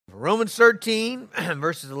Romans 13,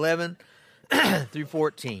 verses 11 through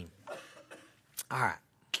 14. All right.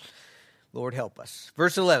 Lord, help us.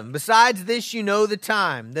 Verse 11, besides this, you know the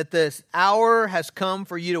time, that the hour has come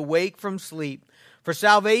for you to wake from sleep. For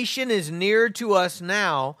salvation is nearer to us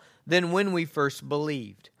now than when we first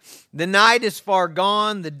believed. The night is far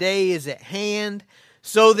gone, the day is at hand.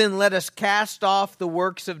 So then let us cast off the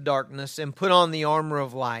works of darkness and put on the armor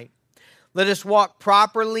of light. Let us walk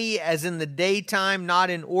properly as in the daytime, not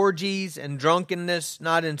in orgies and drunkenness,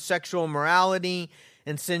 not in sexual immorality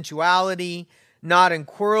and sensuality, not in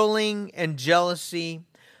quarreling and jealousy,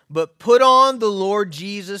 but put on the Lord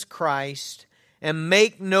Jesus Christ and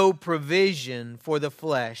make no provision for the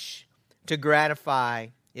flesh to gratify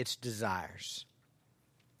its desires.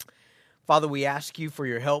 Father, we ask you for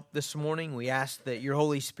your help this morning. We ask that your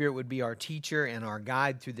Holy Spirit would be our teacher and our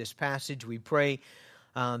guide through this passage. We pray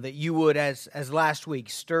that you would, as last week,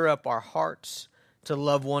 stir up our hearts to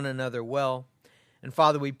love one another well. And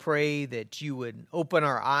Father, we pray that you would open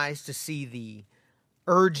our eyes to see the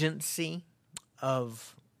urgency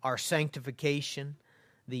of our sanctification,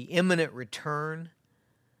 the imminent return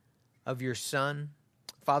of your Son.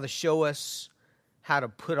 Father, show us how to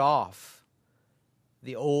put off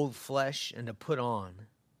the old flesh and to put on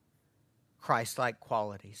Christ-like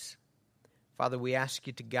qualities. Father, we ask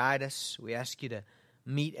you to guide us. We ask you to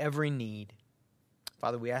meet every need.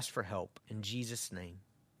 Father, we ask for help. In Jesus' name,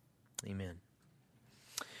 amen.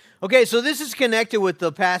 Okay, so this is connected with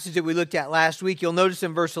the passage that we looked at last week. You'll notice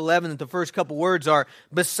in verse 11 that the first couple words are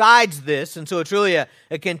besides this, and so it's really a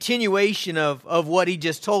continuation of what he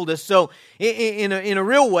just told us. So in a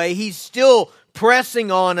real way, he's still pressing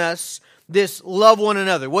on us this love one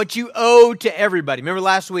another, what you owe to everybody. Remember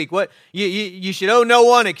last week, what you should owe no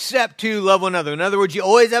one except to love one another. In other words, you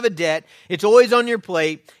always have a debt. It's always on your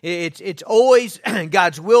plate. It's always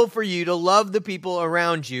God's will for you to love the people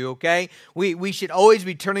around you, okay? We should always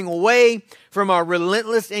be turning away from our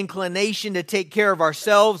relentless inclination to take care of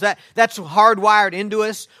ourselves. That's hardwired into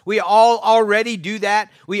us. We all already do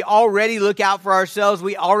that. We already look out for ourselves.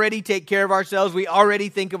 We already take care of ourselves. We already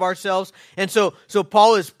think of ourselves. And so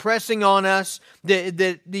Paul is pressing on us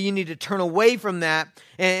that you need to turn away from that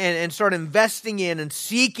and start investing in and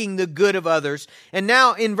seeking the good of others. And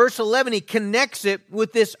now in verse 11, he connects it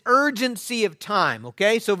with this urgency of time,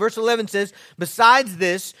 okay? So verse 11 says, besides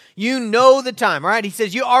this, you know the time, all right? He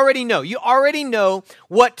says, you already know. You already know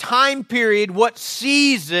what time period, what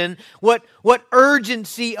season, what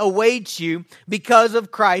urgency awaits you because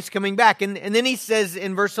of Christ coming back. And then he says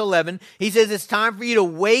in verse 11, he says, it's time for you to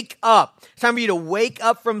wake up. It's time for you to wake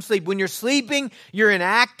up from sleep. When you're sleeping, you're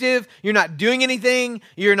inactive. You're not doing anything.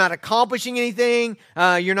 You're not accomplishing anything.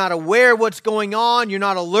 You're not aware of what's going on. You're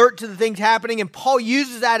not alert to the things happening. And Paul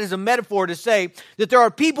uses that as a metaphor to say that there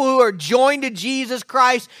are people who are joined to Jesus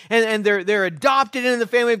Christ and they're adopted into the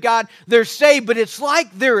family of God. They're saved, but it's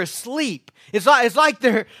like they're asleep. It's like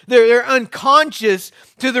they're unconscious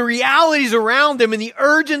to the realities around them and the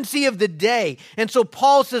urgency of the day. And so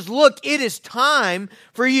Paul says, look, it is time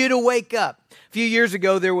for you to wake up. A few years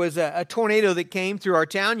ago, there was a tornado that came through our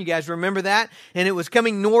town. You guys remember that? And it was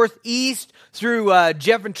coming northeast through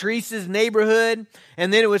Jeff and Teresa's neighborhood.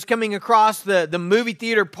 And then it was coming across the movie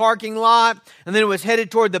theater parking lot. And then it was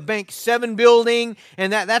headed toward the Bank 7 building.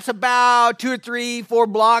 And that's about 2 or 3, 4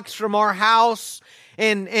 blocks from our house.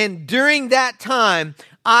 And during that time,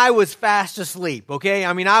 I was fast asleep, okay?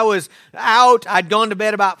 I mean, I was out. I'd gone to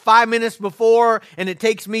bed about 5 minutes before, and it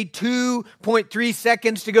takes me 2.3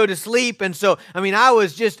 seconds to go to sleep. And so, I mean, I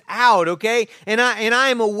was just out, okay? And I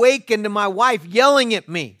am awakened to my wife yelling at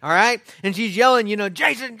me, all right? And she's yelling,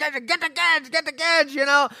 Jason, get the kids,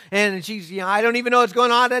 And she's, I don't even know what's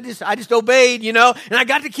going on. I just obeyed, and I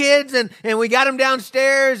got the kids, and we got them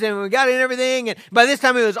downstairs, and we got it and everything. And by this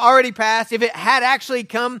time, it was already past. If it had actually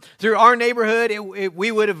come through our neighborhood,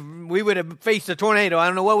 we would have faced a tornado. I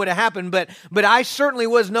don't know what would have happened, but I certainly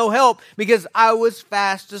was no help because I was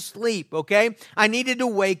fast asleep, okay? I needed to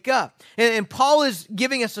wake up. And Paul is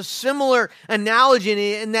giving us a similar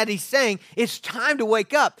analogy in that he's saying it's time to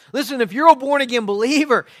wake up. Listen, if you're a born-again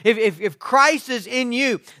believer, if Christ is in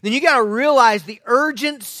you, then you got to realize the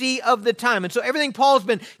urgency of the time. And so everything Paul's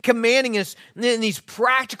been commanding us in these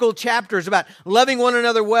practical chapters about loving one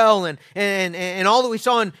another well and all that we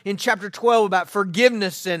saw in chapter 12 about forgiveness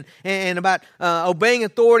and about obeying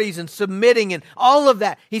authorities and submitting and all of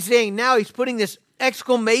that. He's saying now he's putting this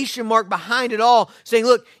exclamation mark behind it all, saying,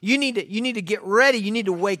 look, you need to get ready. You need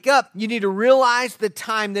to wake up. You need to realize the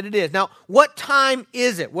time that it is. Now, what time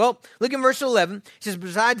is it? Well, look in verse 11. It says,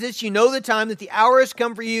 besides this, you know the time that the hour has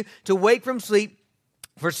come for you to wake from sleep.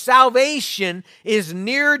 For salvation is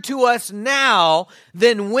nearer to us now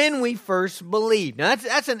than when we first believed. Now,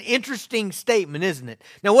 that's an interesting statement, isn't it?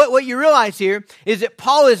 Now, what you realize here is that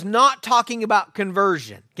Paul is not talking about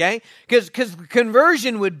conversion, okay? Because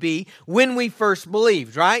conversion would be when we first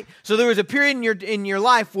believed, right? So there was a period in your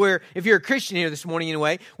life where, if you're a Christian here this morning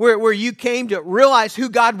anyway, where you came to realize who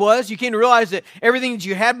God was. You came to realize that everything that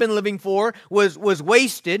you had been living for was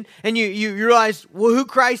wasted. And you realized who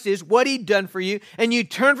Christ is, what He'd done for you, and you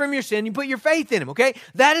turn from your sin, you put your faith in Him, okay?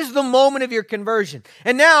 That is the moment of your conversion.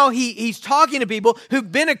 And now he's talking to people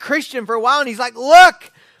who've been a Christian for a while, and he's like,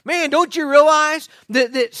 look, man, don't you realize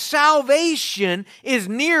that salvation is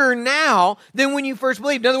nearer now than when you first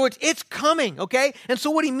believed? In other words, it's coming, okay? And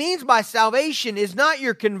so what he means by salvation is not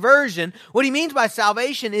your conversion. What he means by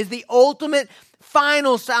salvation is the ultimate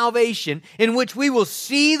final salvation in which we will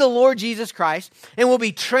see the Lord Jesus Christ and will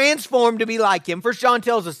be transformed to be like Him. 1 John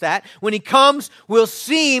tells us that. When He comes, we'll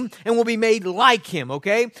see Him and we'll be made like Him,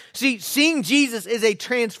 okay? See, seeing Jesus is a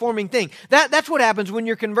transforming thing. That's what happens when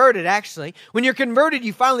you're converted, actually. When you're converted,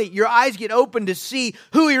 your eyes get open to see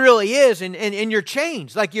who He really is, and you're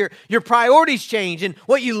changed. Like your priorities change, and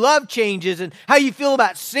what you love changes, and how you feel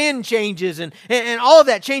about sin changes, and all of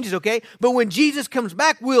that changes, okay? But when Jesus comes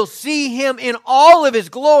back, we'll see Him in all of His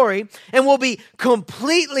glory, and will be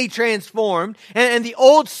completely transformed, and the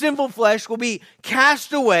old sinful flesh will be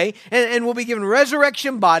cast away, and will be given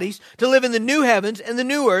resurrection bodies to live in the new heavens and the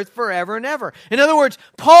new earth forever and ever. In other words,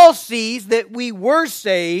 Paul sees that we were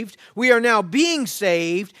saved, we are now being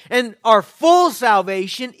saved, and our full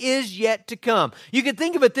salvation is yet to come. You can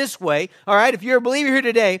think of it this way, all right? If you're a believer here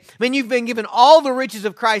today, you've been given all the riches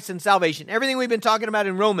of Christ and salvation, everything we've been talking about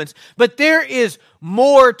in Romans, but there is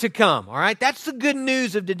more to come, all right? That's the good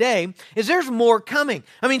news of today, is there's more coming.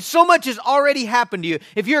 So much has already happened to you.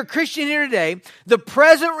 If you're a Christian here today, the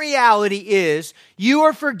present reality is you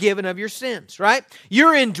are forgiven of your sins, right?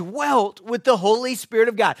 You're indwelt with the Holy Spirit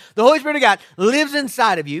of God. The Holy Spirit of God lives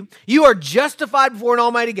inside of you. You are justified before an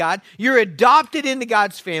almighty God. You're adopted into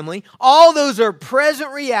God's family. All those are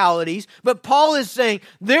present realities, but Paul is saying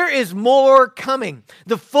there is more coming.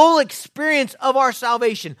 The full experience of our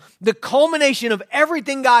salvation, the culmination of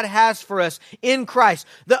everything God has for us in Christ,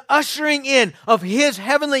 the ushering in of His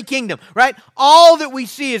heavenly kingdom, right? All that we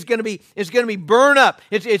see is going to be burned up.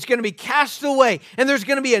 It's going to be cast away, and there's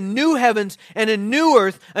going to be a new heavens and a new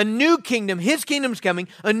earth, a new kingdom. His kingdom's coming,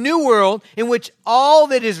 a new world in which all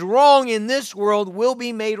that is wrong in this world will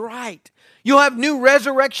be made right. You'll have new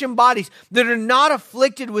resurrection bodies that are not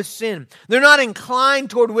afflicted with sin. They're not inclined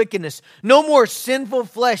toward wickedness. No more sinful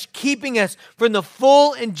flesh keeping us from the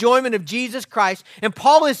full enjoyment of Jesus Christ. And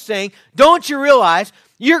Paul is saying, don't you realize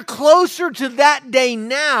you're closer to that day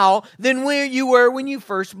now than where you were when you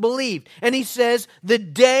first believed? And he says, the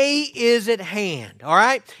day is at hand, all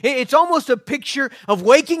right? It's almost a picture of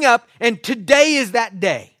waking up, and today is that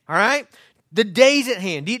day, all right? The day's at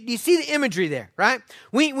hand. Do you see the imagery there, right?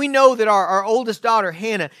 We know that our oldest daughter,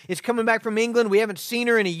 Hannah, is coming back from England. We haven't seen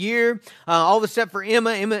her in a year, all except for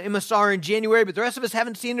Emma. Emma saw her in January, but the rest of us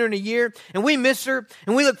haven't seen her in a year, and we miss her,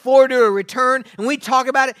 and we look forward to her return, and we talk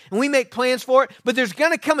about it, and we make plans for it. But there's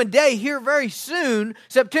going to come a day here very soon,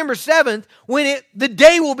 September 7th, when the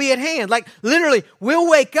day will be at hand. Like, literally, we'll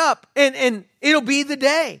wake up, and it'll be the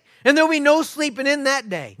day. And there'll be no sleeping in that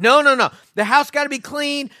day. No. The house got to be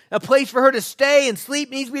clean. A place for her to stay and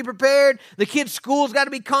sleep needs to be prepared. The kids' school's got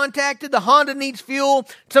to be contacted. The Honda needs fuel.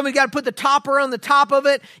 Somebody's got to put the topper on the top of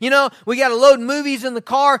it. We got to load movies in the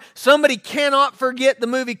car. Somebody cannot forget the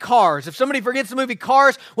movie Cars. If somebody forgets the movie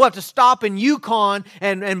Cars, we'll have to stop in Yukon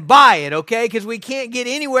and buy it, okay? Because we can't get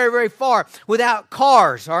anywhere very far without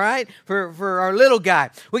cars, all right? For our little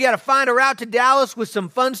guy. We got to find a route to Dallas with some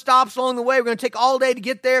fun stops along the way. We're going to take all day to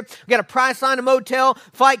get there. We got a price line, a motel.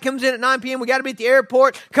 Flight comes in at 9 p.m. We got to be at the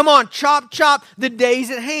airport. Come on, chop. The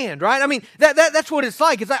day's at hand, right? That's what it's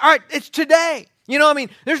like. It's like, all right, it's today.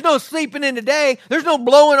 There's no sleeping in today. There's no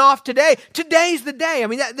blowing off today. Today's the day.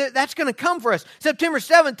 That's going to come for us. September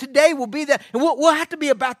 7th, today will be that. And we'll have to be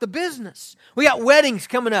about the business. We got weddings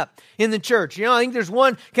coming up in the church. I think there's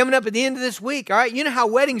one coming up at the end of this week, all right? You know how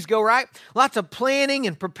weddings go, right? Lots of planning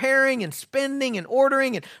and preparing and spending and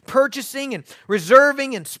ordering and purchasing and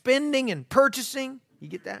reserving and spending and purchasing. You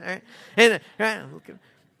get that, all right?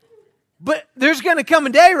 But there's going to come a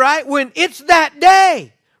day, right, when it's that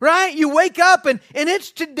day. Right? You wake up and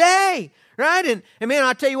it's today, right? And man,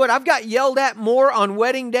 I'll tell you what, I've got yelled at more on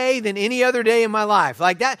wedding day than any other day in my life.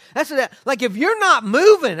 Like like if you're not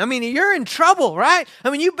moving, I mean, you're in trouble, right? I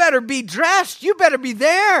mean, you better be dressed. You better be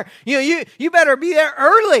there. You better be there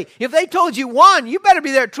early. If they told you 1, you better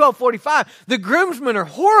be there at 12:45. The groomsmen are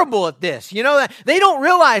horrible at this. That they don't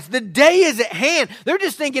realize the day is at hand. They're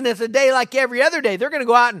just thinking it's a day like every other day. They're going to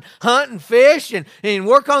go out and hunt and fish and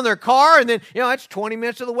work on their car, and then, it's 20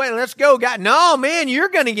 minutes of the way. Let's go, God. No, man, you're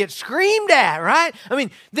going to get screamed at, right? I mean,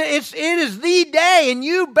 it is the day, and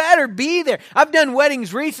you better be there. I've done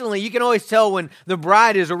weddings recently. You can always tell when the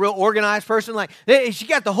bride is a real organized person. Like, she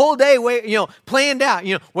got the whole day, planned out.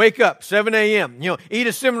 Wake up 7 a.m. Eat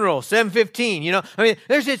a cinnamon roll 7:15. I mean,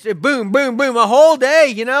 there's just a boom, boom, boom, a whole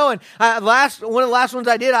day. And one of the last ones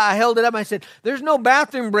I did, I held it up. I said, "There's no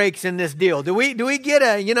bathroom breaks in this deal. Do we get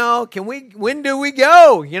when do we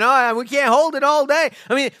go? We can't hold it all day."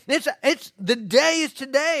 I mean, it's the day is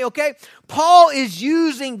today, okay? Paul is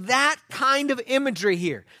using that kind of imagery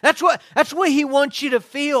here. That's what he wants you to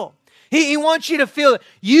feel. He wants you to feel that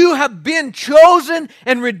you have been chosen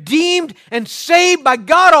and redeemed and saved by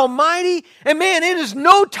God Almighty. And man, it is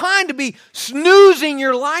no time to be snoozing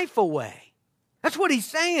your life away. That's what he's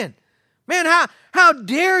saying. Man, how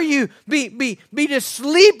dare you be just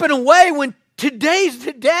sleeping away when today's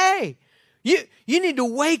the day? You need to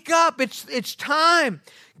wake up. It's time.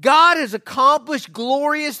 God has accomplished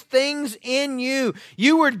glorious things in you.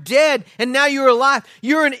 You were dead, and now you're alive.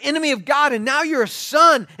 You're an enemy of God, and now you're a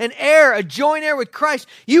son, an heir, a joint heir with Christ.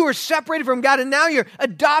 You were separated from God, and now you're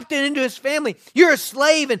adopted into His family. You're a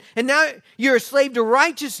slave, and now you're a slave to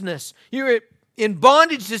righteousness. You're in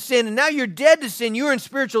bondage to sin, and now you're dead to sin. You're in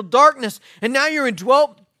spiritual darkness, and now you're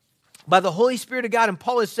indwelt by the Holy Spirit of God. And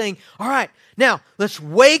Paul is saying, all right, now let's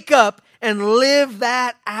wake up and live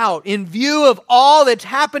that out in view of all that's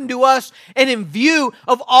happened to us and in view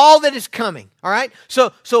of all that is coming. All right?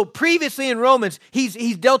 So previously in Romans,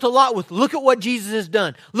 he's dealt a lot with, look at what Jesus has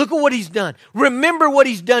done. Look at what He's done. Remember what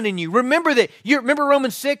He's done in you. Remember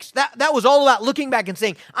Romans 6? That was all about looking back and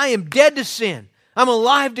saying, I am dead to sin. I'm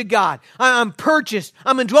alive to God. I'm purchased.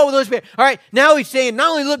 I'm indwelt with the Holy Spirit. All right, now he's saying,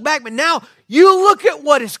 not only look back, but now you look at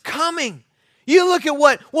what is coming. You look at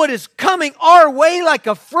what is coming our way like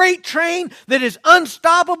a freight train that is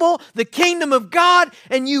unstoppable, the kingdom of God,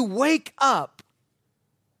 and you wake up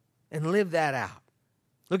and live that out.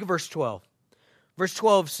 Look at verse 12. Verse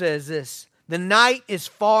 12 says this, the night is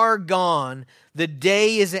far gone, the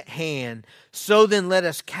day is at hand, so then let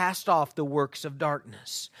us cast off the works of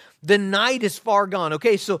darkness. The night is far gone.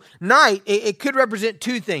 Okay, so night, it could represent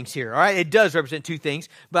two things here, all right? It does represent two things,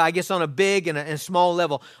 but I guess on a big and a small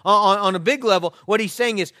level. On a big level, what he's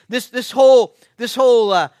saying is this whole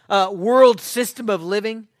world system of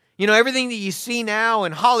living, everything that you see now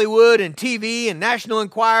in Hollywood and TV and National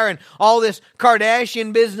Enquirer and all this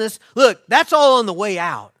Kardashian business, look, that's all on the way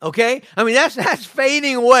out, okay? I mean, that's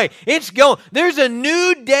fading away. It's going. There's a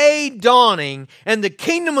new day dawning, and the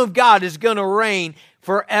kingdom of God is going to reign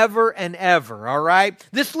forever and ever, all right?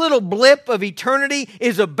 This little blip of eternity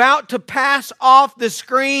is about to pass off the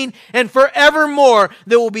screen, and forevermore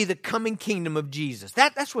there will be the coming kingdom of Jesus.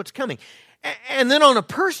 That's what's coming. And then on a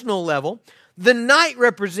personal level, the night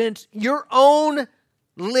represents your own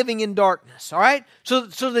living in darkness, all right? So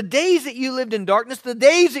the days that you lived in darkness, the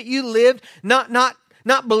days that you lived not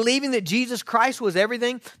believing that Jesus Christ was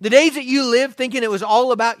everything, the days that you lived thinking it was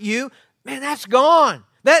all about you, man, that's gone.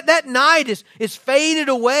 That night is faded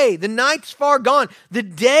away. The night's far gone. The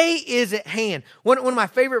day is at hand. One of my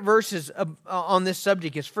favorite verses on this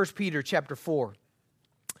subject is 1 Peter chapter 4.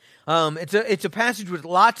 It's a passage with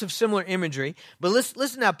lots of similar imagery, but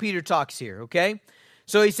listen how Peter talks here, okay?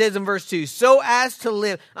 So he says in verse 2, so as to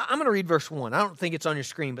live. I'm going to read verse 1. I don't think it's on your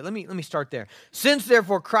screen, but let me start there. Since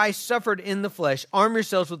therefore Christ suffered in the flesh, arm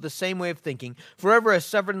yourselves with the same way of thinking. For whoever has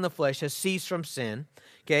suffered in the flesh has ceased from sin.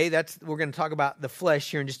 Okay, we're going to talk about the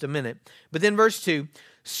flesh here in just a minute. But then verse 2,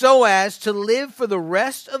 so as to live for the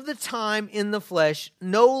rest of the time in the flesh,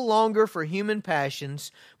 no longer for human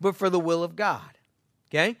passions, but for the will of God.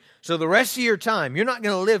 Okay, so the rest of your time, you're not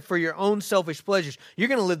going to live for your own selfish pleasures. You're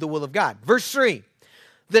going to live the will of God. Verse 3,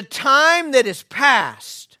 the time that is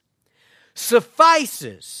past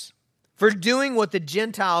suffices for doing what the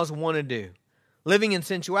Gentiles want to do. Living in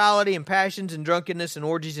sensuality and passions and drunkenness and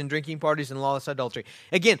orgies and drinking parties and lawless adultery.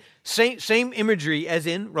 Again, same imagery as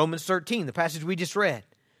in Romans 13, the passage we just read.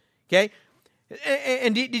 Okay?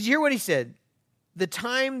 And did you hear what he said? The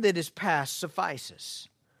time that is past suffices.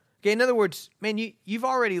 Okay, in other words, man, you've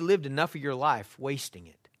already lived enough of your life wasting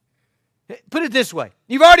it. Put it this way.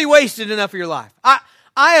 You've already wasted enough of your life. I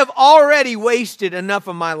have already wasted enough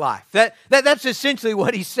of my life. That's essentially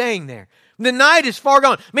what he's saying there. The night is far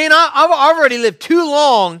gone. Man, I've already lived too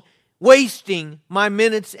long wasting my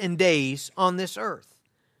minutes and days on this earth.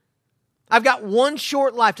 I've got one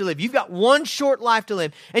short life to live. You've got one short life to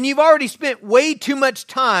live. And you've already spent way too much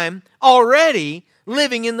time already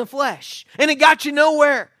living in the flesh. And it got you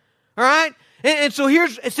nowhere. All right? And so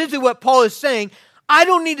here's essentially what Paul is saying. I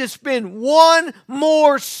don't need to spend one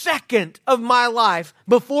more second of my life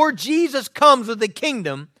before Jesus comes with the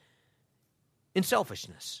kingdom in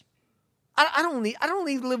selfishness. I don't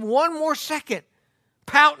need to live one more second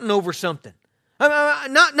pouting over something.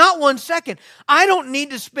 Not 1 second. I don't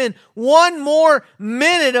need to spend one more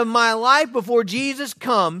minute of my life before Jesus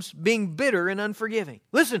comes being bitter and unforgiving.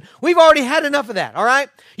 Listen, we've already had enough of that, all right?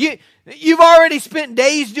 You've already spent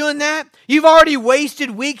days doing that. You've already wasted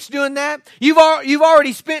weeks doing that. You've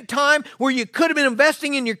already spent time where you could have been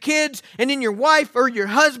investing in your kids and in your wife or your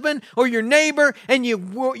husband or your neighbor, and you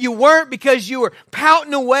weren't because you were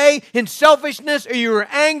pouting away in selfishness, or you were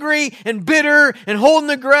angry and bitter and holding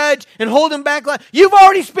a grudge and holding back. You've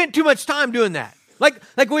already spent too much time doing that.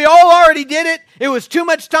 Like we all already did it. It was too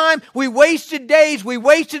much time. We wasted days. We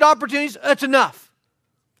wasted opportunities. That's enough.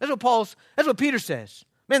 That's what Peter says.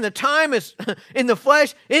 Man, the time is in the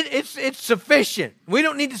flesh, it's sufficient. We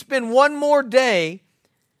don't need to spend one more day,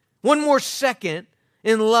 one more second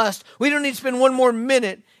in lust. We don't need to spend one more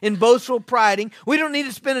minute in boastful priding. We don't need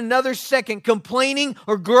to spend another second complaining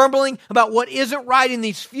or grumbling about what isn't right in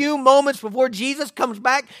these few moments before Jesus comes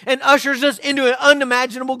back and ushers us into an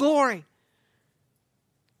unimaginable glory.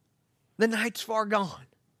 The night's far gone.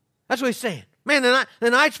 That's what he's saying. Man,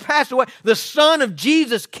 the night's passed away. The sun of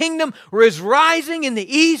Jesus' kingdom is rising in the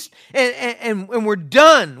east, and we're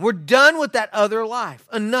done. We're done with that other life.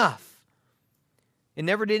 Enough. It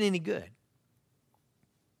never did any good.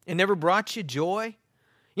 It never brought you joy.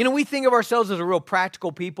 You know, we think of ourselves as a real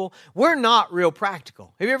practical people. We're not real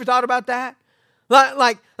practical. Have you ever thought about that?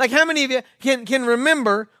 Like how many of you can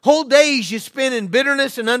remember whole days you spent in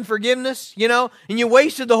bitterness and unforgiveness, you know, and you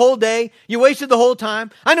wasted the whole day, you wasted the whole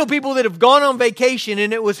time. I know people that have gone on vacation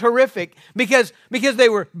and it was horrific because they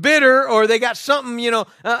were bitter, or they got something, you know,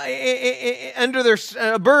 under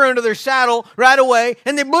their burr under their saddle right away,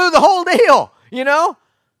 and they blew the whole deal, you know.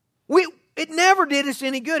 It never did us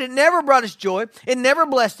any good. It never brought us joy. It never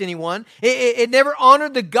blessed anyone. It never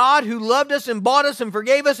honored the God who loved us and bought us and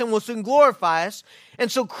forgave us and will soon glorify us. And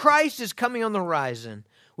so Christ is coming on the horizon.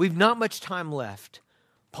 We've not much time left.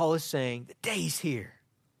 Paul is saying, the day's here.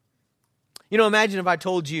 You know, imagine if I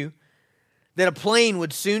told you that a plane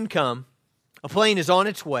would soon come. A plane is on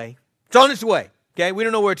its way. It's on its way, okay? We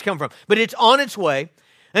don't know where it's come from, but it's on its way.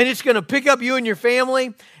 And it's going to pick up you and your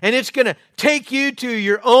family, and it's going to take you to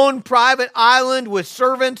your own private island with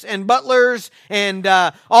servants and butlers and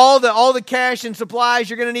all the cash and supplies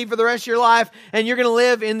you're going to need for the rest of your life, and you're going to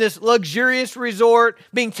live in this luxurious resort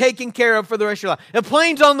being taken care of for the rest of your life. The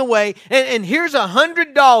plane's on the way, and here's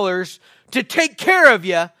 $100 to take care of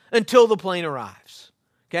you until the plane arrives.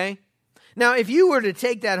 Okay? Now, if you were to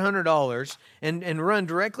take that $100 and run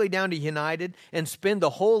directly down to United and spend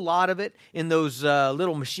the whole lot of it in those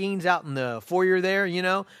little machines out in the foyer there, you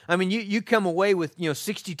know, I mean, you come away with,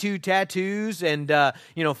 62 tattoos and,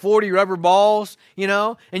 40 rubber balls,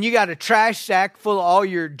 and you got a trash sack full of all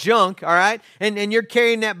your junk, all right, and you're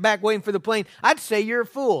carrying that back waiting for the plane. I'd say you're a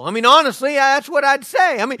fool. I mean, honestly, that's what I'd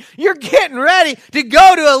say. I mean, you're getting ready to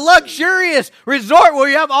go to a luxurious resort where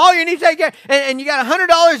you have all you need to take care, and you got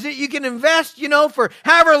 $100 that you can invest, for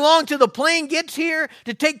however long till the plane gets here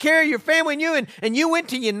to take care of your family and you went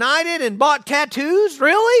to United and bought tattoos?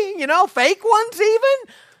 Really? Fake ones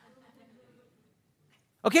even?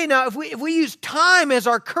 Okay, now if we use time as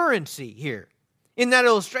our currency here in that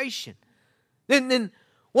illustration, then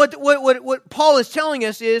what Paul is telling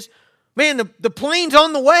us is, man, the plane's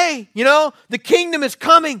on the way. The kingdom is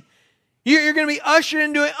coming. You're going to be ushered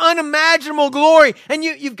into an unimaginable glory, and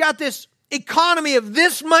you've got this economy of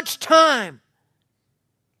this much time.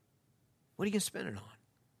 What are you going to spend it on?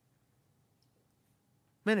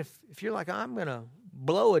 Man, if you're like, I'm going to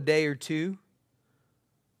blow a day or two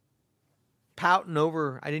pouting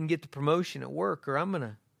over I didn't get the promotion at work, or I'm going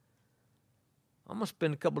to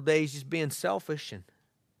spend a couple days just being selfish and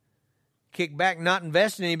kick back, not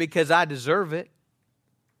investing any because I deserve it.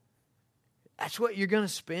 That's what you're going to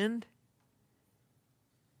spend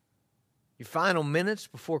your final minutes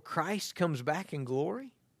before Christ comes back in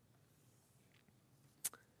glory?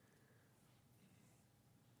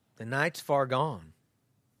 The night's far gone.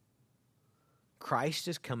 Christ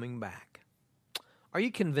is coming back. Are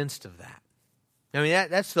you convinced of that? I mean,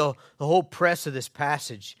 that's the whole press of this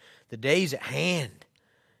passage. The day's at hand.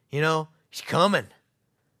 He's coming.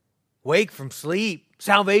 Wake from sleep.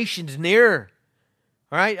 Salvation's nearer.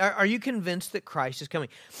 All right? Are you convinced that Christ is coming?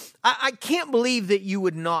 I can't believe that you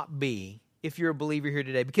would not be if you're a believer here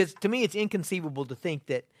today, because to me it's inconceivable to think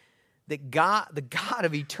that God, the God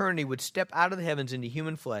of eternity, would step out of the heavens into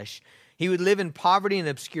human flesh. He would live in poverty and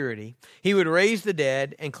obscurity. He would raise the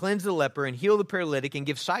dead and cleanse the leper and heal the paralytic and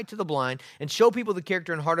give sight to the blind and show people the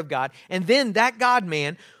character and heart of God. And then that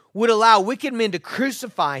God-man would allow wicked men to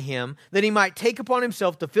crucify him, that he might take upon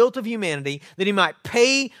himself the filth of humanity, that he might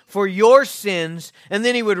pay for your sins, and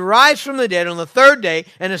then he would rise from the dead on the third day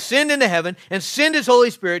and ascend into heaven and send his Holy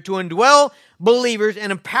Spirit to indwell believers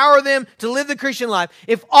and empower them to live the Christian life.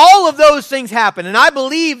 If all of those things happen, and I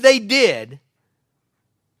believe they did,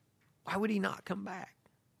 why would he not come back?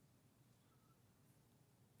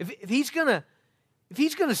 If he's gonna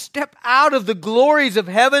step out of the glories of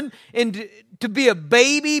heaven and to be a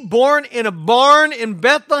baby born in a barn in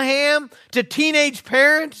Bethlehem to teenage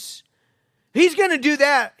parents, if he's going to do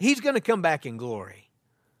that, he's going to come back in glory.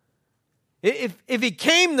 If he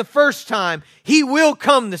came the first time, he will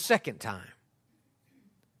come the second time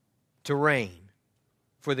to reign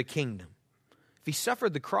for the kingdom. If he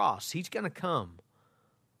suffered the cross, he's going to come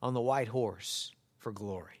on the white horse for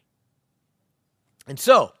glory. And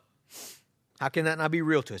so, how can that not be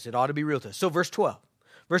real to us? It ought to be real to us. So verse 12.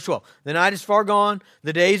 Verse 12. The night is far gone,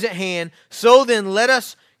 the day is at hand. So then let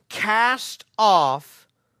us cast off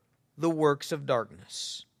the works of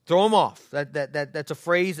darkness. Throw them off. That's a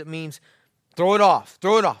phrase that means throw it off.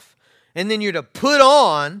 Throw it off. And then you're to put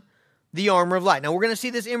on the armor of light. Now we're going to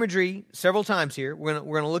see this imagery several times here. We're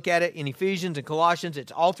going to look at it in Ephesians and Colossians.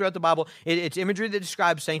 It's all throughout the Bible. It's imagery that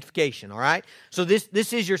describes sanctification, all right? So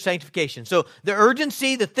this is your sanctification. So the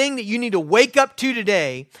urgency, the thing that you need to wake up to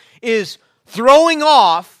today is throwing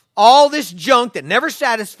off all this junk that never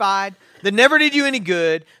satisfied, that never did you any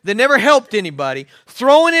good, that never helped anybody,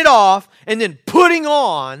 throwing it off and then putting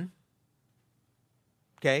on,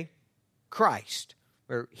 okay, Christ.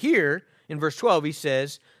 Or here in verse 12 he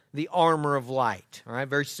says, the armor of light. All right,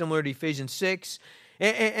 very similar to Ephesians 6.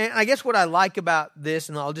 And I guess what I like about this,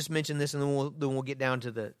 and I'll just mention this and then we'll get down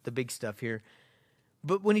to the big stuff here.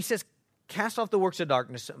 But when he says, cast off the works of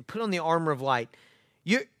darkness, put on the armor of light,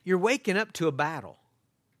 you're waking up to a battle.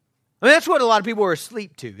 I mean, that's what a lot of people are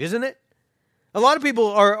asleep to, isn't it? A lot of people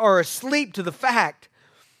are asleep to the fact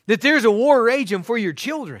that there's a war raging for your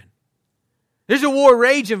children. There's a war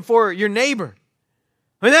raging for your neighbor.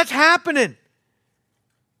 I mean, that's happening.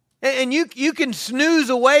 And you can snooze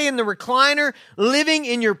away in the recliner, living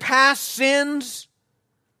in your past sins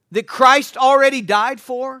that Christ already died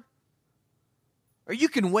for. Or you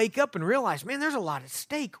can wake up and realize, man, there's a lot at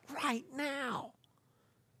stake right now.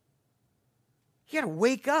 You got to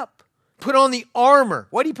wake up. Put on the armor.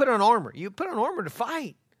 Why do you put on armor? You put on armor to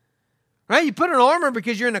fight. Right? You put on armor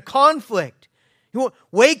because you're in a conflict. You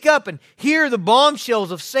wake up and hear the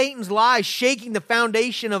bombshells of Satan's lies shaking the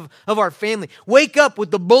foundation of our family. Wake up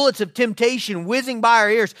with the bullets of temptation whizzing by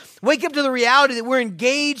our ears. Wake up to the reality that we're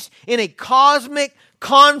engaged in a cosmic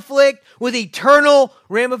conflict with eternal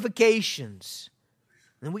ramifications.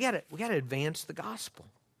 And we got to advance the gospel.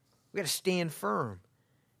 We got to stand firm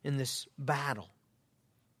in this battle.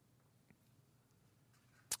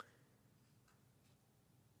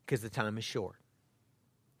 Because the time is short.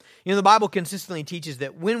 You know, the Bible consistently teaches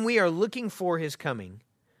that when we are looking for His coming,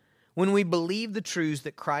 when we believe the truths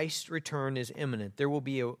that Christ's return is imminent, there'll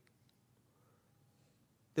be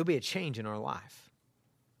a change in our life.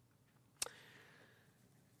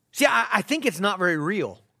 See, I think it's not very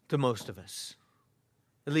real to most of us.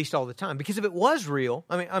 At least all the time. Because if it was real,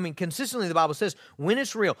 I mean, consistently the Bible says, when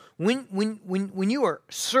it's real, when you are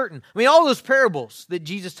certain, I mean, all those parables that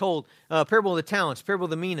Jesus told, parable of the talents, parable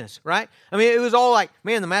of the minas, right? I mean, it was all like,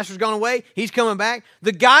 man, the master's gone away, he's coming back.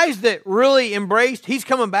 The guys that really embraced, he's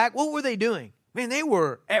coming back, what were they doing? Man, they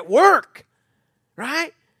were at work,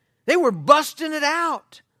 right? They were busting it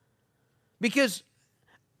out. Because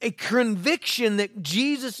a conviction that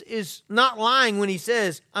Jesus is not lying when he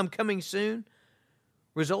says, I'm coming soon,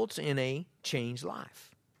 results in a changed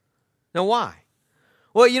life. Now, why?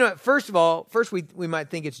 Well, you know, first we might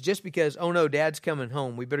think it's just because, oh no, Dad's coming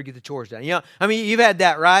home, we better get the chores done. You know, I mean, you've had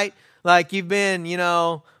that, right? Like you've been, you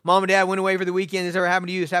know, Mom and Dad went away for the weekend. This ever happened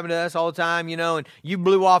to you? This happened to us all the time, you know, and you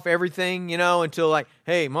blew off everything, you know, until like,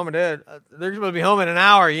 hey, Mom and Dad, they're supposed to be home in an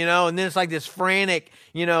hour, you know, and then it's like this frantic,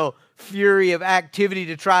 you know, fury of activity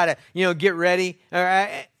to try to, you know, get ready.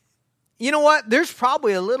 You know what? There's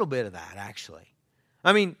probably a little bit of that, actually.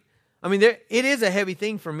 I mean, it is a heavy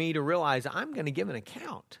thing for me to realize I'm going to give an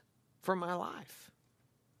account for my life.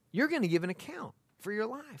 You're going to give an account for your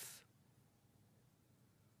life.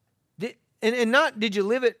 Did you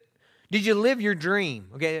live it Did you live your dream?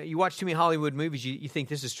 Okay, you watch too many Hollywood movies, you think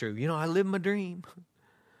this is true. I live my dream.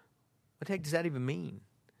 What the heck does that even mean?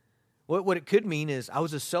 What it could mean is I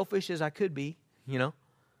was as selfish as I could be,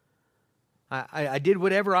 I did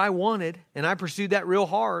whatever I wanted, and I pursued that real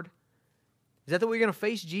hard. Is that the way you're going to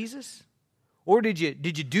face Jesus? Or did you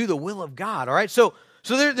do the will of God? All right, so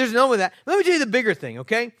there's none of that. Let me tell you the bigger thing,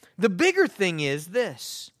 okay? The bigger thing is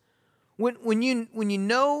this. When you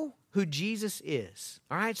know who Jesus is,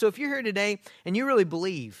 all right? So if you're here today and you really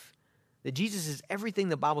believe that Jesus is everything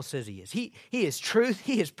the Bible says he is. He is truth.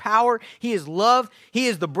 He is power. He is love. He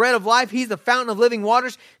is the bread of life. He's the fountain of living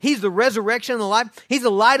waters. He's the resurrection and the life. He's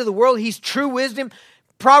the light of the world. He's true wisdom.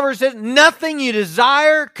 Proverbs says, nothing you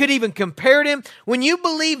desire could even compare to him. When you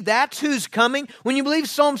believe that's who's coming, when you believe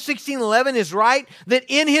Psalm 16:11 is right, that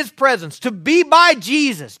in his presence, to be by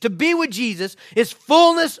Jesus, to be with Jesus, is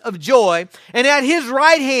fullness of joy, and at his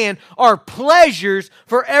right hand are pleasures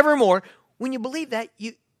forevermore. When you believe that,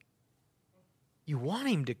 you want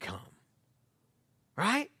him to come,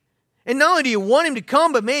 right? And not only do you want him to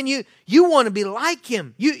come, but man, you want to be like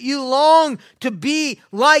him. You long to be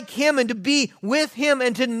like him and to be with him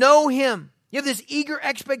and to know him. You have this eager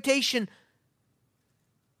expectation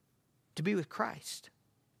to be with Christ.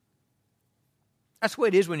 That's the way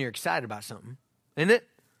it is when you're excited about something, isn't it?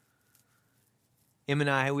 Em and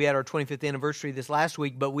I, we had our 25th anniversary this last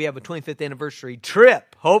week, but we have a 25th anniversary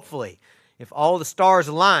trip, hopefully, if all the stars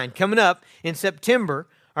align, coming up in September,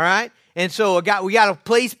 all right? And so we got a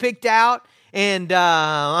place picked out, and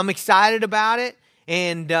I'm excited about it.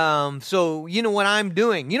 And so you know what I'm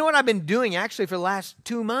doing. You know what I've been doing actually for the last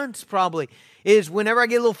 2 months probably is whenever I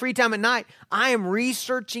get a little free time at night, I am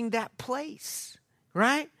researching that place,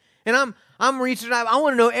 right? And I'm researching. I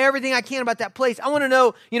want to know everything I can about that place. I want to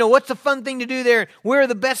know, what's the fun thing to do there? Where are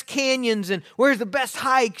the best canyons? And where's the best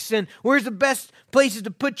hikes? And where's the best places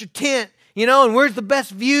to put your tent? And where's the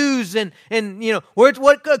best views and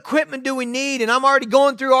what equipment do we need? And I'm already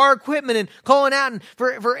going through our equipment and calling out and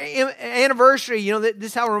for anniversary, this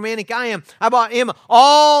is how romantic I am. I bought Emma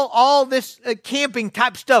all this camping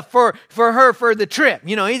type stuff for her for the trip,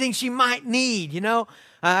 anything she might need,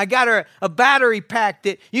 I got her a battery pack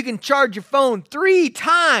that you can charge your phone 3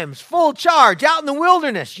 times full charge out in the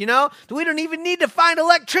wilderness, We don't even need to find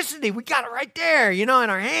electricity. We got it right there, in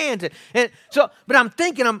our hands. And so, but I'm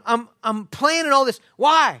thinking, I'm planning all this.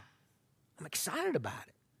 Why? I'm excited about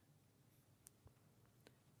it.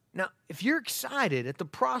 Now, if you're excited at the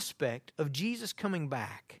prospect of Jesus coming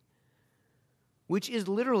back, which is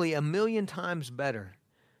literally 1,000,000 times better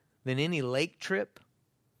than any lake trip,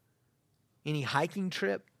 any hiking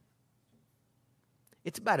trip,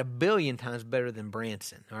 it's about 1,000,000,000 times better than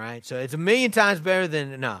Branson, all right? So it's 1,000,000 times better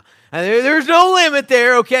than, there's no limit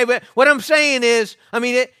there, okay? But what I'm saying is,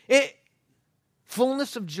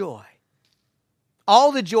 fullness of joy.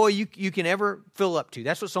 All the joy you can ever fill up to.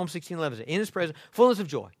 That's what Psalm 16:11 says. In his presence, fullness of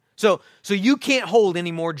joy. So you can't hold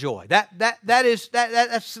any more joy.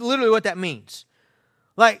 That's literally what that means.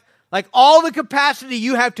 Like all the capacity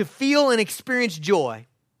you have to feel and experience joy,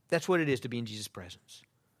 that's what it is to be in Jesus' presence.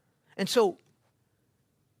 And so,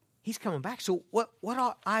 he's coming back. So what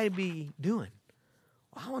ought I be doing?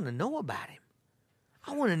 Well, I want to know about him.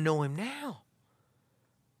 I want to know him now.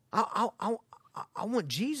 I want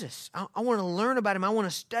Jesus. I want to learn about him. I want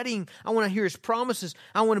to study him. I want to hear his promises.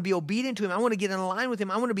 I want to be obedient to him. I want to get in line with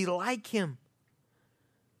him. I want to be like him.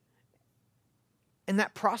 And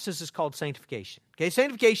that process is called sanctification. Okay,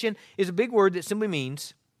 sanctification is a big word that simply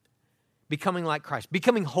means becoming like Christ,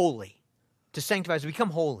 becoming holy. To sanctify is to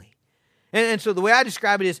become holy. And so the way I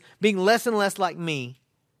describe it is being less and less like me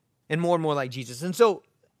and more like Jesus. And so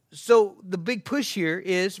the big push here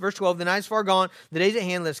is, verse 12, the night is far gone, the day is at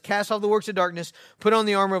hand, let's cast off the works of darkness, put on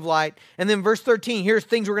the armor of light. And then verse 13, here's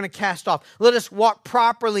things we're going to cast off. Let us walk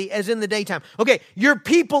properly as in the daytime. Okay, you're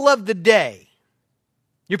people of the day.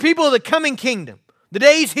 You're people of the coming kingdom. The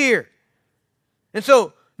day's here. And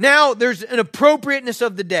so now there's an appropriateness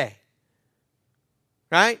of the day.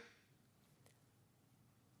 Right?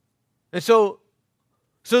 And so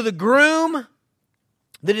the groom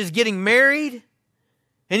that is getting married,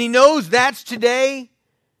 and he knows that's today,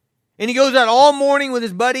 and he goes out all morning with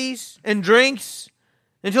his buddies and drinks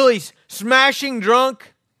until he's smashing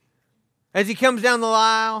drunk as he comes down the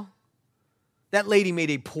aisle, that lady made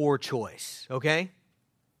a poor choice, okay?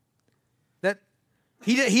 That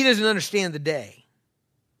he doesn't understand the day.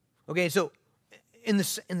 Okay, so in the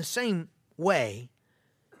same way,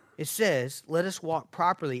 it says, let us walk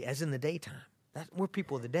properly as in the daytime. We're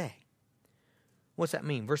people of the day. What's that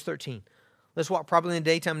mean? Verse 13. Let's walk properly in the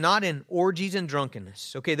daytime, not in orgies and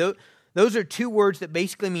drunkenness. Okay, Those are two words that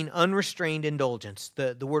basically mean unrestrained indulgence.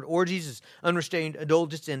 The word orgies is unrestrained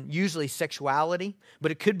indulgence and usually sexuality,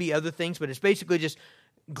 but it could be other things, but it's basically just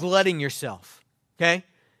glutting yourself, okay?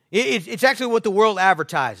 It's actually what the world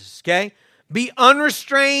advertises, okay? Be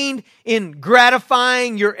unrestrained in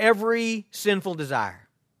gratifying your every sinful desire.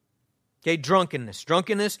 Okay, drunkenness.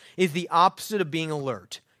 Drunkenness is the opposite of being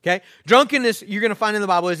alert, okay? Drunkenness, you're going to find in the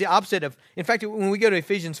Bible, is the opposite of, in fact, when we go to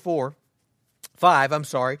Ephesians 5, I'm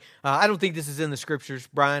sorry. I don't think this is in the scriptures,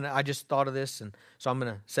 Brian. I just thought of this, and so I'm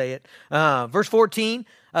going to say it. Verse 14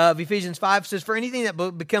 of Ephesians 5 says, "For anything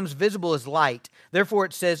that becomes visible is light. Therefore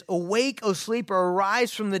it says, 'Awake, O sleeper,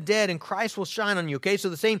 arise from the dead, and Christ will shine on you.'" Okay, so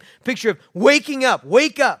the same picture of waking up,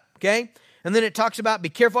 wake up, okay? And then it talks about, be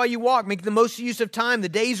careful how you walk, make the most use of time. The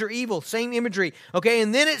days are evil, same imagery, okay?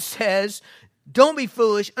 And then it says, don't be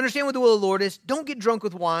foolish, understand what the will of the Lord is, don't get drunk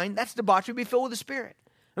with wine, that's debauchery, be filled with the Spirit.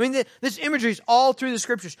 I mean, this imagery is all through the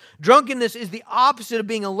scriptures. Drunkenness is the opposite of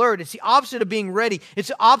being alert. It's the opposite of being ready. It's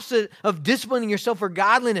the opposite of disciplining yourself for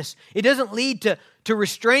godliness. It doesn't lead to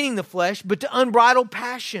restraining the flesh, but to unbridled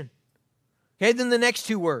passion. Okay, then the next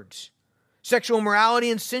two words, sexual morality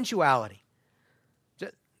and sensuality.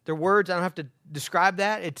 They're words, I don't have to describe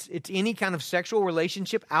that. It's any kind of sexual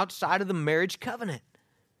relationship outside of the marriage covenant.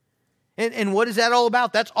 And what is that all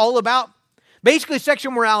about? That's all about, basically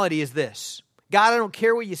sexual morality is this. God, I don't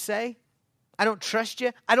care what you say. I don't trust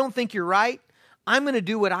you. I don't think you're right. I'm going to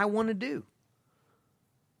do what I want to do.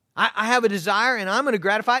 I have a desire and I'm going to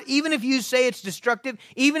gratify it. Even if you say it's destructive,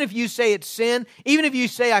 even if you say it's sin, even if you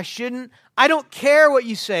say I shouldn't, I don't care what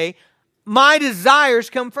you say. My desires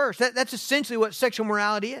come first. That's essentially what sexual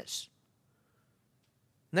morality is.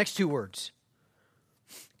 Next two words.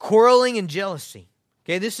 Quarreling and jealousy.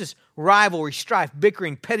 Okay, this is rivalry, strife,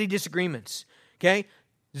 bickering, petty disagreements. Okay,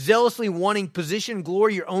 zealously wanting position,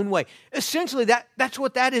 glory your own way. Essentially, that's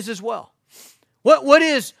what that is as well. What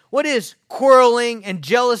is quarreling and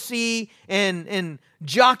jealousy and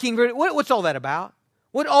jockeying? What's all that about?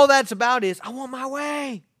 What all that's about is, I want my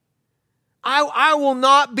way. I will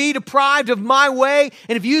not be deprived of my way.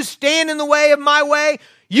 And if you stand in the way of my way,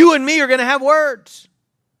 you and me are going to have words.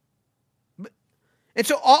 And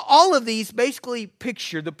so all of these basically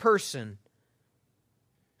picture the person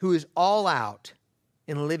who is all out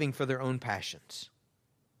in living for their own passions.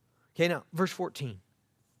 Okay, now, verse 14.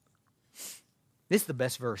 This is the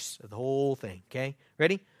best verse of the whole thing, okay?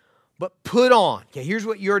 Ready? But put on, okay, here's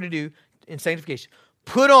what you're to do in sanctification.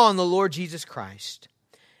 Put on the Lord Jesus Christ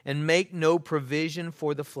and make no provision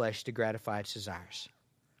for the flesh to gratify its desires.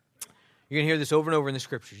 You're going to hear this over and over in the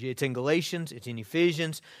scriptures. It's in Galatians, it's in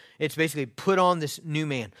Ephesians. It's basically put on this new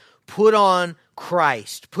man. Put on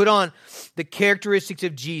Christ. Put on the characteristics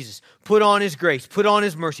of Jesus. Put on His grace. Put on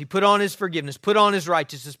His mercy. Put on His forgiveness. Put on His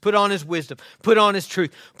righteousness. Put on His wisdom. Put on His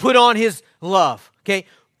truth. Put on His love. Okay?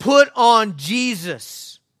 Put on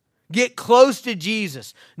Jesus. Get close to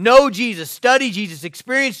Jesus. Know Jesus. Study Jesus.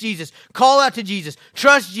 Experience Jesus. Call out to Jesus.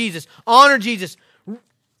 Trust Jesus. Honor Jesus.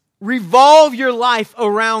 Revolve your life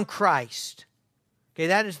around Christ. Okay,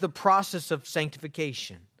 that is the process of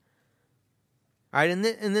sanctification. All right, and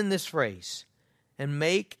then this phrase, and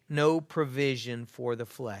make no provision for the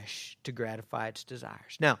flesh to gratify its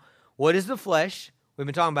desires. Now, what is the flesh? We've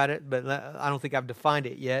been talking about it, but I don't think I've defined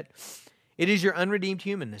it yet. It is your unredeemed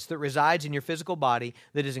humanness that resides in your physical body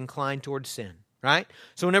that is inclined towards sin. Right?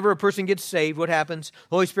 So whenever a person gets saved, what happens?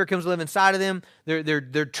 The Holy Spirit comes to live inside of them.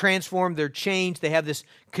 They're transformed. They're changed. They have this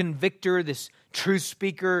convictor, this truth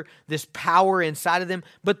speaker, this power inside of them.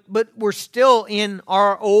 But we're still in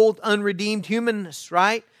our old unredeemed humanness,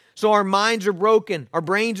 right? So our minds are broken. Our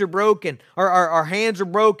brains are broken. Our hands are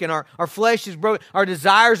broken. Our flesh is broken. Our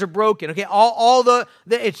desires are broken. Okay,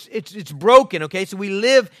 it's broken. Okay, so we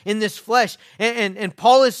live in this flesh, and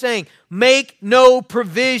Paul is saying, make no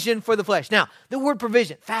provision for the flesh. Now, the word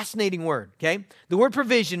provision, fascinating word. Okay, the word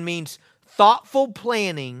provision means thoughtful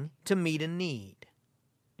planning to meet a need.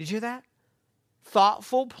 Did you hear that?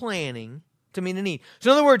 Thoughtful planning to meet a need.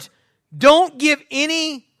 So in other words, don't give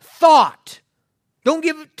any thought. Don't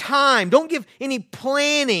give time. Don't give any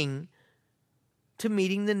planning to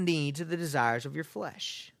meeting the needs of the desires of your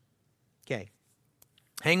flesh. Okay.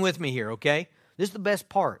 Hang with me here, okay? This is the best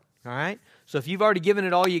part, all right? So if you've already given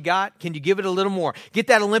it all you got, can you give it a little more? Get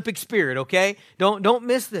that Olympic spirit, okay? Don't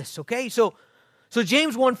miss this, okay? So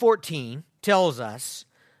James 1:14 tells us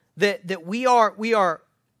that we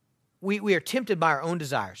are tempted by our own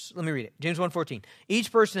desires. Let me read it. James 1:14.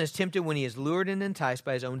 Each person is tempted when he is lured and enticed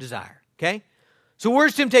by his own desire, okay? So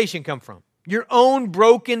where's temptation come from? Your own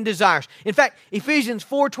broken desires. In fact, Ephesians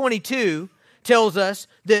 4:22 tells us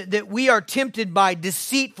that we are tempted by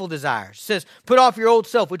deceitful desires. It says, put off your old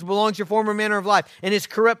self, which belongs to your former manner of life, and is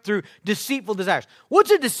corrupt through deceitful desires.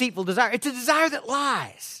 What's a deceitful desire? It's a desire that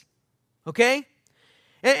lies. Okay?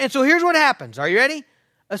 And so here's what happens. Are you ready?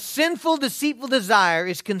 A sinful, deceitful desire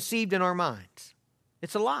is conceived in our minds.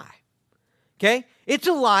 It's a lie. Okay? It's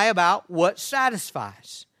a lie about what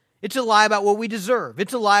satisfies. It's a lie about what we deserve.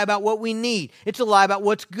 It's a lie about what we need. It's a lie about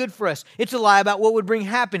what's good for us. It's a lie about what would bring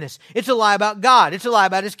happiness. It's a lie about God. It's a lie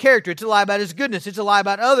about His character. It's a lie about His goodness. It's a lie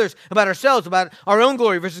about others, about ourselves, about our own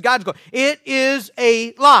glory versus God's glory. It is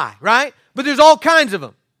a lie, right? But there's all kinds of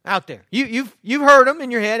them out there. You've heard them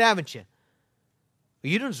in your head, haven't you?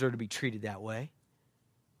 Well, you don't deserve to be treated that way.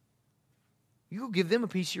 You go give them a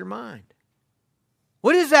piece of your mind.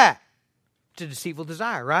 What is that? It's a deceitful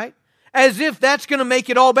desire, right? As if that's going to make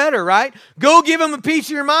it all better, right? Go give them a piece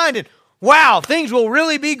of your mind and wow, things will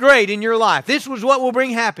really be great in your life. This was what will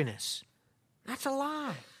bring happiness. That's a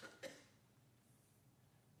lie.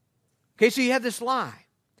 Okay, so you have this lie.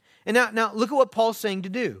 And now look at what Paul's saying to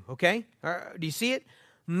do, okay? Do you see it?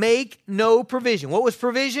 Make no provision. What was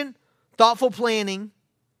provision? Thoughtful planning,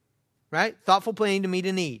 right? Thoughtful planning to meet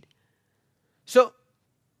a need. So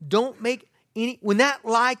don't make any, when that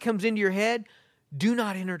lie comes into your head, do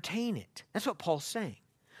not entertain it. That's what Paul's saying.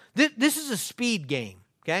 This is a speed game,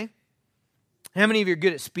 okay? How many of you are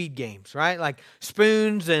good at speed games, right? Like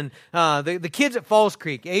spoons and the kids at Falls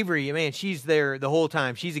Creek, Avery, man, she's there the whole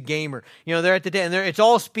time. She's a gamer. You know, they're at the and it's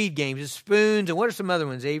all speed games. It's spoons and what are some other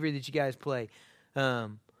ones, Avery, that you guys play?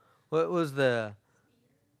 What was the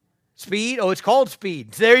Speed? Oh, it's called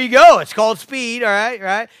Speed. So there you go. It's called Speed, all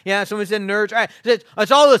right? Yeah, someone said nerds. All right.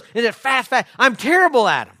 It's all those. Is it fast? I'm terrible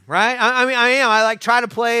at them, right? I mean, I am. I like try to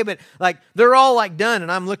play, but like they're all like done,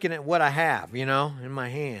 and I'm looking at what I have, you know, in my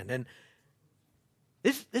hand. And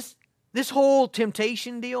this whole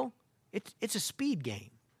temptation deal, it's a speed game,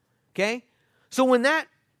 okay? So when that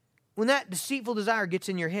deceitful desire gets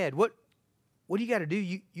in your head, what do you got to do?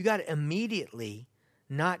 You got to immediately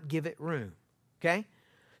not give it room, okay?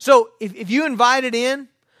 So if you invite it in,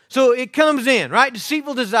 so it comes in, right?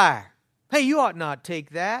 Deceitful desire. Hey, you ought not take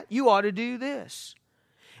that. You ought to do this.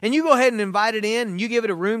 And you go ahead and invite it in, and you give it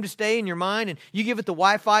a room to stay in your mind, and you give it the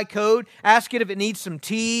Wi-Fi code, ask it if it needs some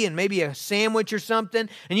tea and maybe a sandwich or something,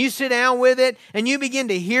 and you sit down with it, and you begin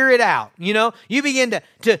to hear it out, you know? You begin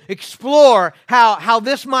to explore how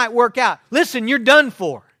this might work out. Listen, you're done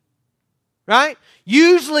for, right?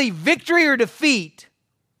 Usually victory or defeat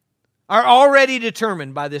are already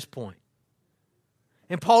determined by this point.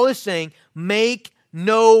 And Paul is saying, make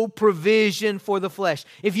no provision for the flesh.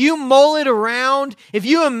 If you mull it around, if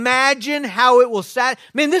you imagine how it will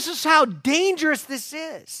man, this is how dangerous this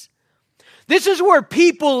is. This is where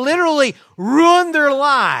people literally ruin their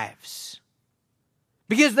lives.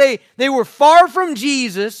 Because they were far from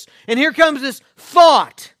Jesus, and here comes this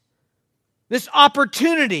thought, this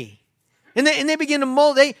opportunity. And they begin to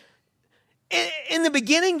mull. In the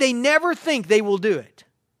beginning, they never think they will do it.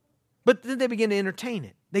 But then they begin to entertain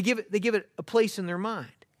it. They give it a place in their mind.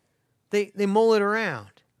 They mull it around.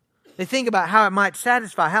 They think about how it might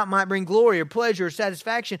satisfy, how it might bring glory or pleasure or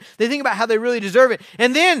satisfaction. They think about how they really deserve it.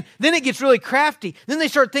 And then it gets really crafty. Then they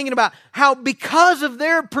start thinking about how because of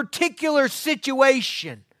their particular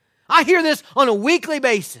situation. I hear this on a weekly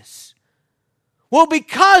basis. Well,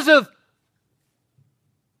 because of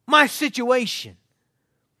my situation.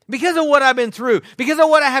 Because of what I've been through, because of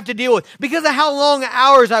what I have to deal with, because of how long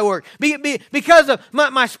hours I work, because of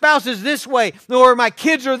my spouse is this way, or my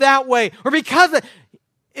kids are that way, or because of,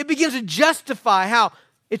 it begins to justify how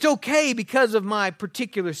it's okay because of my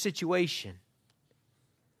particular situation.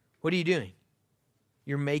 What are you doing?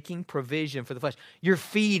 You're making provision for the flesh. You're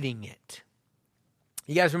feeding it.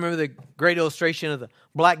 You guys remember the great illustration of the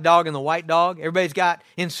black dog and the white dog? Everybody's got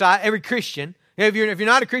inside, every Christian. If you're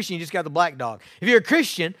not a Christian, you just got the black dog. If you're a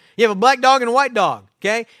Christian, you have a black dog and a white dog,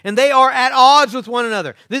 okay? And they are at odds with one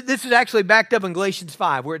another. This is actually backed up in Galatians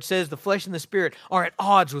 5, where it says the flesh and the spirit are at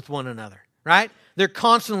odds with one another, right? They're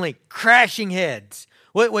constantly crashing heads.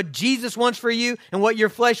 What Jesus wants for you and what your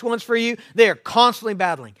flesh wants for you, they are constantly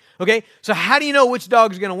battling, okay? So how do you know which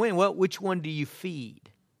dog is going to win? Well, which one do you feed?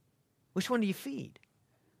 Which one do you feed?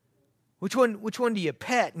 Which one do you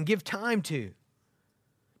pet and give time to?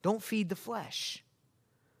 Don't feed the flesh.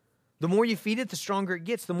 The more you feed it, the stronger it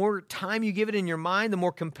gets. The more time you give it in your mind, the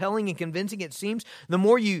more compelling and convincing it seems. The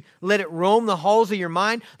more you let it roam the halls of your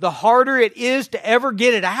mind, the harder it is to ever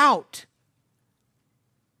get it out.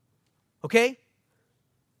 Okay?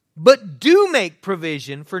 But do make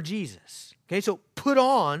provision for Jesus. Okay, so put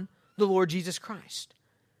on the Lord Jesus Christ.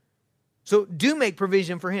 So do make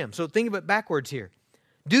provision for Him. So think of it backwards here.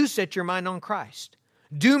 Do set your mind on Christ.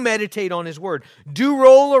 Do meditate on His Word. Do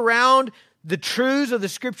roll around the truths of the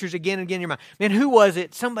Scriptures again and again in your mind. Man, who was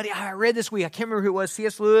it? Somebody I read this week. I can't remember who it was.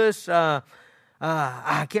 C.S. Lewis. I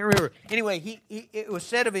can't remember. Anyway, it was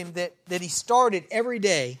said of him that he started every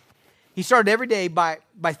day. He started every day by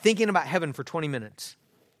thinking about heaven for 20 minutes.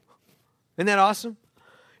 Isn't that awesome?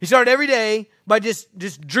 He started every day by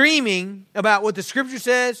just dreaming about what the Scripture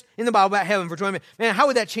says in the Bible about heaven for 20 minutes. Man, how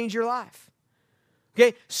would that change your life?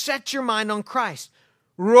 Okay, set your mind on Christ.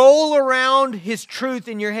 Roll around His truth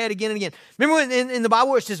in your head again and again. Remember when in the Bible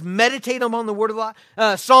where it says meditate upon the Word of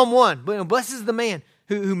God? Psalm 1, blessed is the man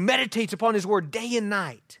who meditates upon His Word day and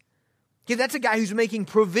night. Okay, that's a guy who's making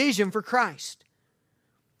provision for Christ.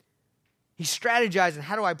 He's strategizing,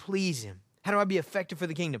 how do I please Him? How do I be effective for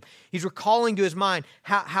the kingdom? He's recalling to his mind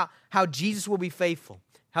how Jesus will be faithful,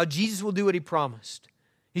 how Jesus will do what He promised.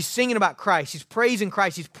 He's singing about Christ. He's praising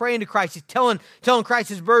Christ. He's praying to Christ. He's telling Christ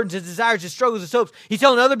his burdens, his desires, his struggles, his hopes. He's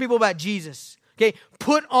telling other people about Jesus. Okay,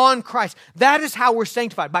 put on Christ. That is how we're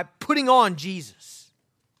sanctified, by putting on Jesus.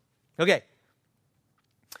 Okay.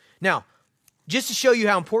 Now, just to show you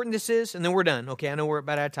how important this is, and then we're done. Okay, I know we're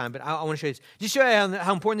about out of time, but I want to show you this. Just to show you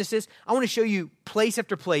how important this is, I want to show you place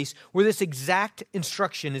after place where this exact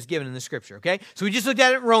instruction is given in the Scripture, okay? So we just looked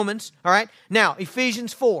at it in Romans, all right? Now,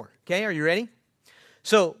 Ephesians 4, okay? Are you ready?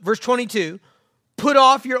 So, verse 22, put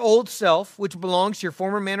off your old self, which belongs to your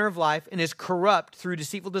former manner of life and is corrupt through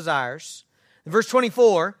deceitful desires. In verse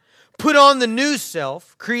 24, put on the new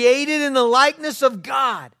self, created in the likeness of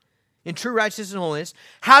God, in true righteousness and holiness.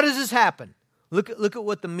 How does this happen? Look at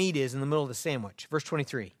what the meat is in the middle of the sandwich. Verse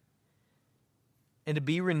 23. And to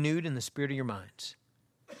be renewed in the spirit of your minds.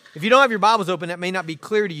 If you don't have your Bibles open, that may not be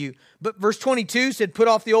clear to you. But verse 22 said, put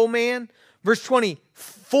off the old man. Verse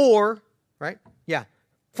 24, right? Yeah.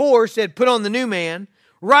 4 said, put on the new man.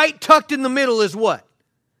 Right tucked in the middle is what?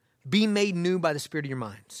 Be made new by the spirit of your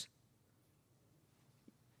minds.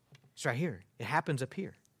 It's right here. It happens up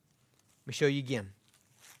here. Let me show you again.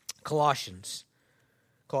 Colossians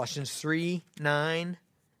 3, 9,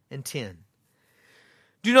 and 10.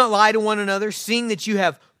 Do not lie to one another, seeing that you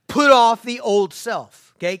have put off the old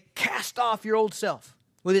self. Okay? Cast off your old self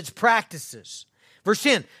with its practices. Verse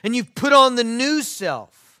 10, and you've put on the new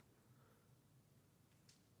self,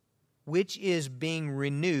 which is being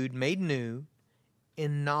renewed, made new,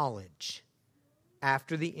 in knowledge,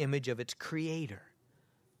 after the image of its creator.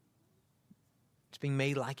 It's being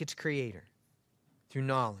made like its creator through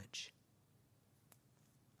knowledge.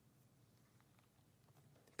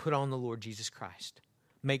 Put on the Lord Jesus Christ.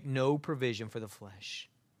 Make no provision for the flesh.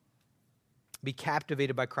 Be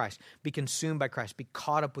captivated by Christ. Be consumed by Christ. Be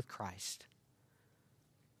caught up with Christ.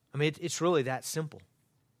 I mean, it's really that simple.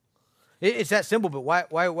 It's that simple, but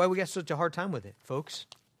why we got such a hard time with it, folks?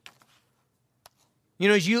 You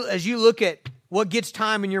know, as you look at what gets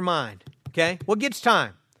time in your mind, okay? What gets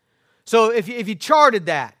time? So if you charted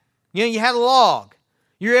that, you know, you had a log,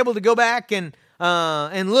 you're able to go back and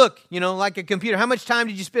look, you know, like a computer. How much time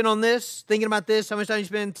did you spend on this, thinking about this? How much time did you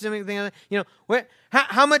spend thinking on that? You know,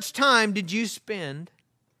 how much time did you spend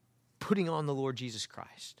putting on the Lord Jesus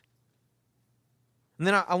Christ? And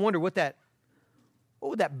then I wonder what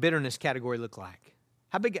would that bitterness category look like?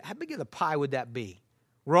 How big of the pie would that be?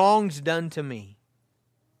 Wrongs done to me.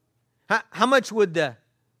 How much would the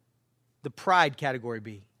pride category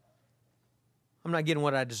be? I'm not getting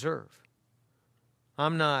what I deserve.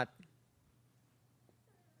 I'm not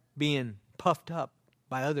being puffed up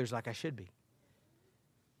by others like I should be.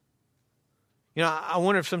 You know, I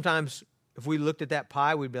wonder if sometimes if we looked at that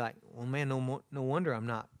pie, we'd be like, well, man, no wonder I'm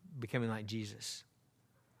not becoming like Jesus.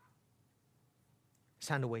 It's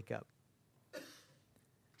time to wake up.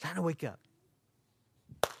 It's time to wake up.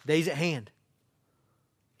 Day's at hand.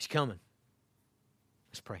 He's coming.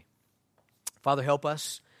 Let's pray. Father, help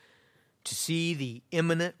us to see the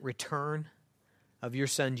imminent return of your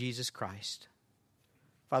Son, Jesus Christ.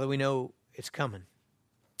 Father, we know it's coming.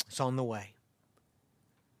 It's on the way.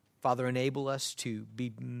 Father, enable us to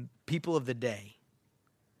be people of the day.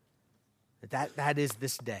 That is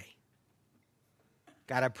this day.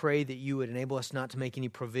 God, I pray that you would enable us not to make any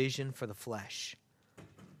provision for the flesh.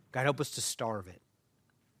 God, help us to starve it.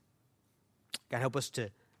 God, help us to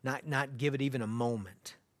not give it even a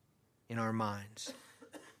moment in our minds,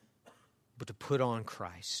 but to put on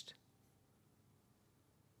Christ.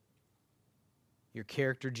 Your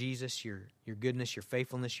character, Jesus, your goodness, your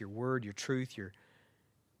faithfulness, your word, your truth, your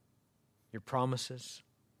promises,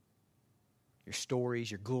 your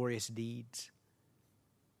stories, your glorious deeds.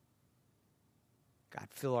 God,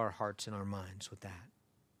 fill our hearts and our minds with that.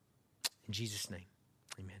 In Jesus' name,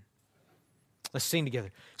 amen. Let's sing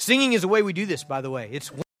together. Singing is the way we do this, by the way.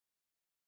 It's